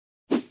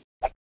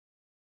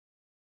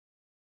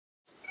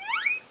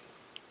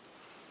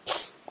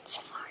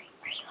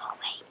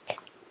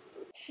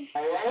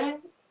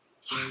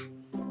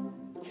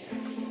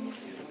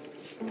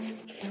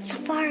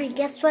Sefari,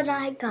 guess what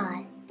I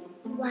got?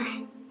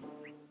 What?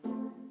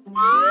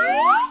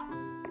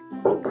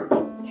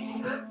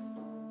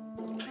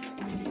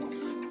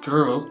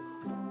 Girl.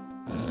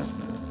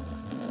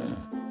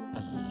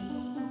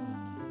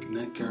 Good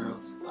night,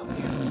 girls. Love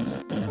you.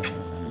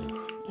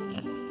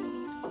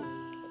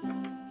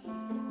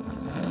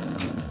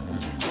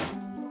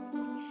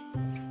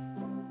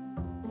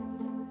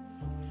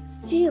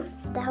 Phew,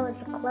 that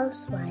was a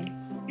close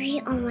one. We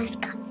almost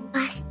got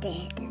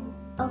busted.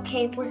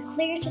 Okay, we're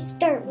clear to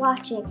start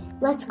watching.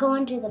 Let's go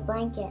under the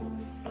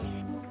blankets.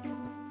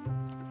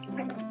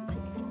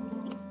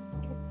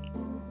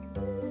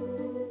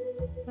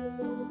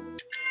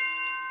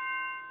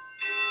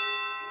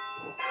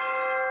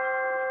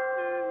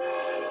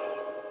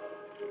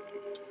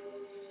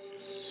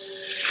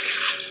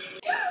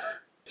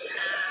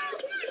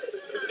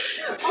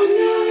 Oh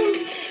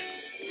no!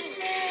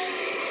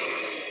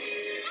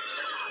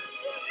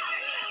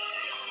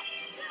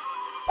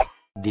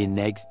 The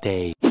next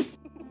day.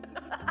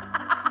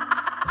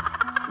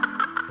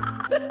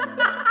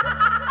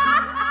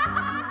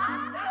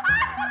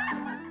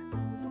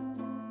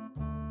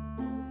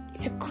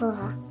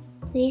 Sekora,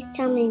 please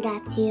tell me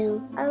that's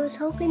you. I was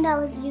hoping that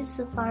was you,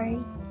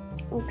 Sefari.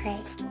 Okay,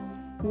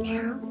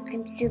 now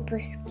I'm super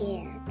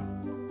scared.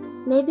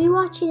 Maybe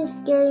watching a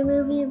scary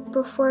movie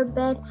before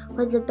bed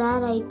was a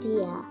bad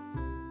idea.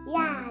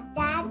 Yeah,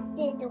 Dad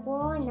did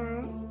warn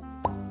us.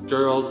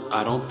 Girls,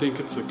 I don't think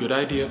it's a good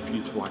idea for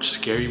you to watch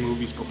scary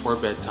movies before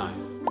bedtime.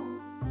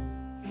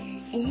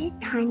 Is it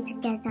time to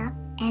get up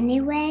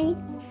anyway?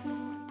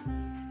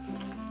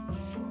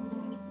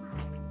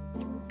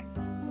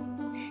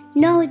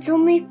 No, it's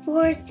only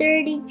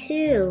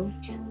 4:32.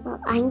 Well,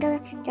 I'm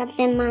gonna jump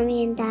in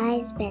Mommy and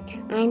Daddy's bed.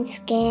 I'm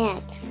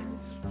scared.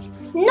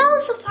 No,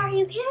 Sefari,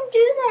 you can't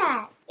do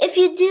that. If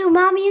you do,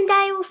 Mommy and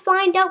Daddy will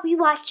find out we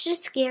watched a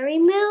scary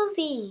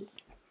movie.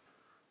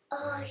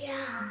 Oh,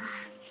 yeah.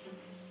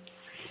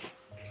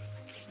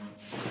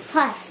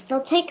 Plus,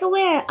 they'll take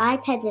away our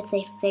iPads if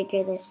they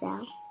figure this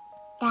out.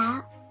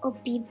 That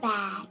would be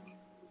bad.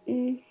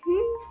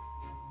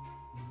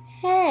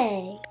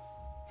 Hey.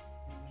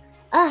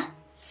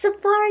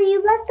 Sefari,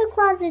 you left the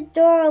closet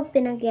door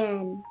open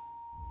again.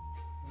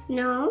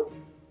 No.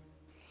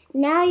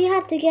 Now you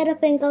have to get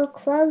up and go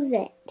close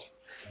it.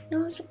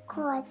 No,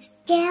 Sekora, it's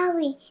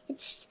scary.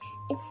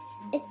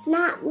 It's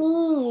not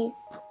me.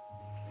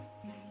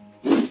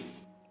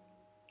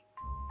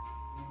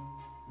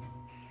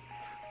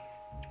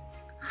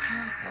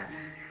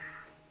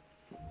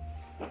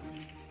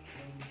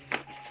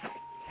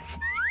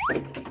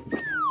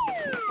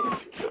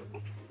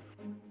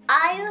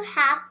 Are you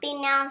happy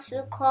now,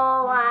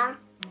 Sekora?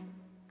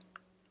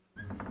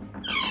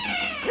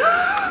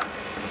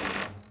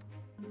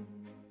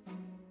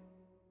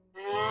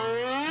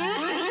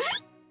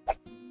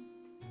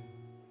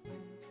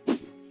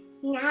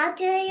 Now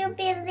do you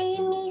believe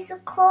me,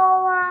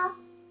 Sekora?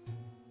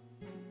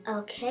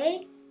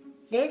 Okay,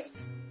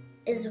 this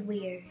is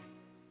weird.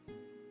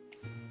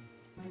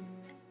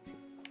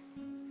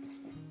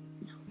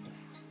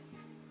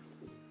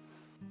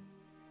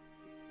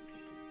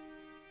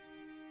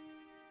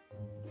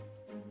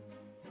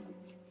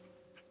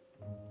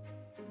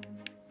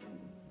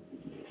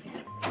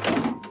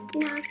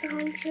 Now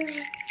don't do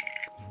it.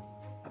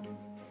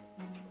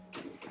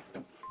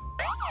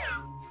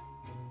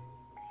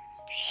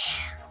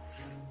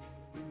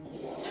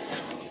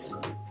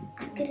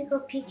 I'm gonna go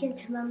peek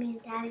into Mommy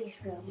and Daddy's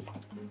room.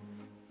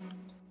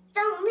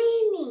 Don't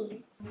leave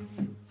me.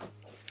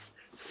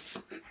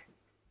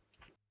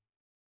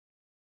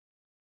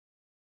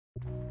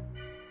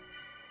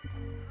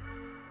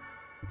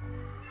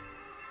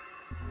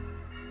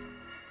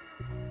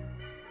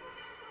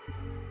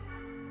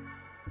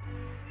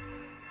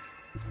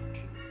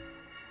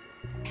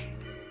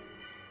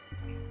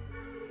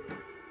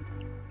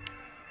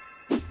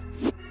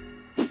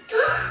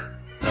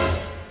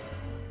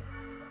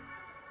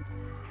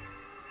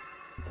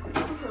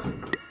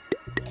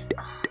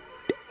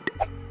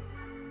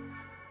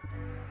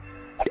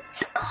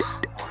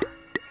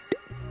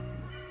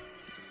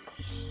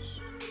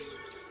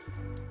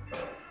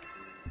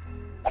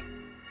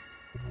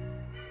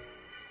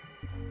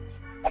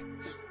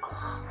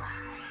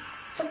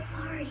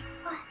 Sefari,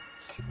 what?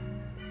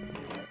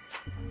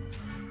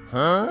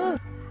 Huh?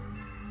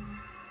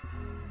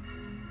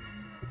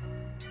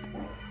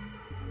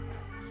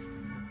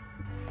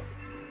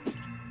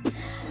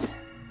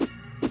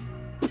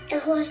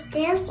 It was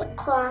dance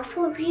cloth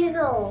for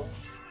you.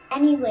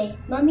 Anyway,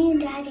 Mommy and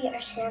Daddy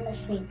are sound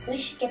asleep. We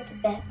should get to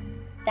bed,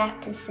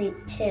 back to sleep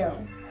too.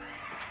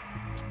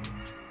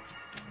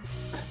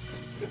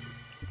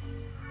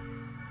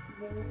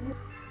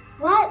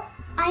 What?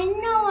 I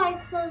know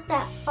I closed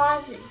that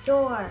closet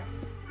door.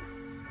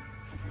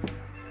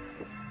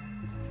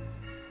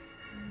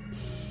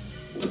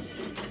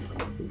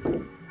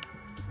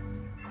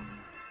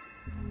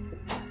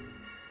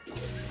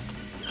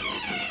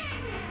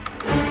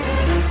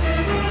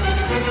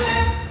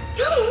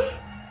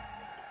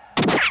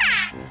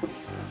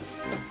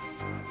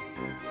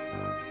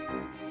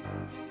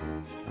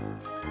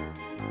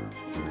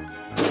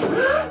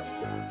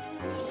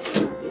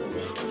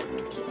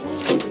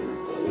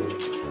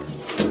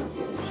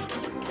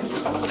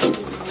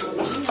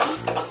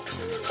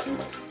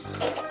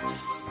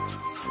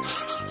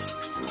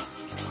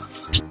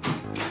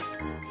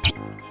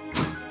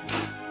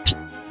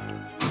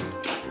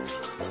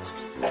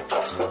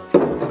 Sekora,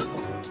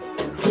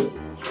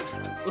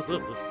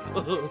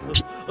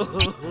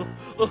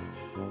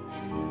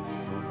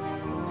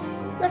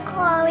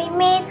 we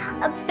made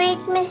a big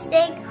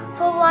mistake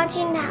for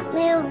watching that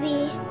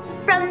movie.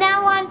 From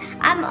now on,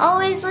 I'm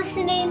always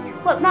listening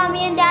what Mommy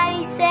and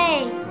Daddy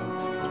say.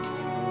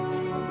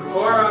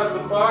 Sekora,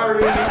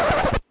 Sefari!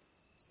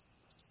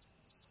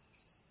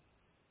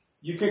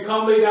 You can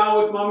come lay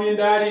down with Mommy and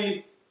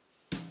Daddy.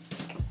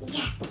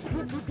 Yes.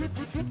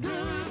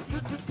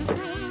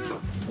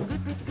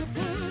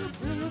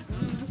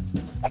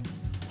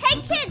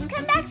 Hey kids,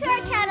 come back to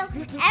our channel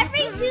every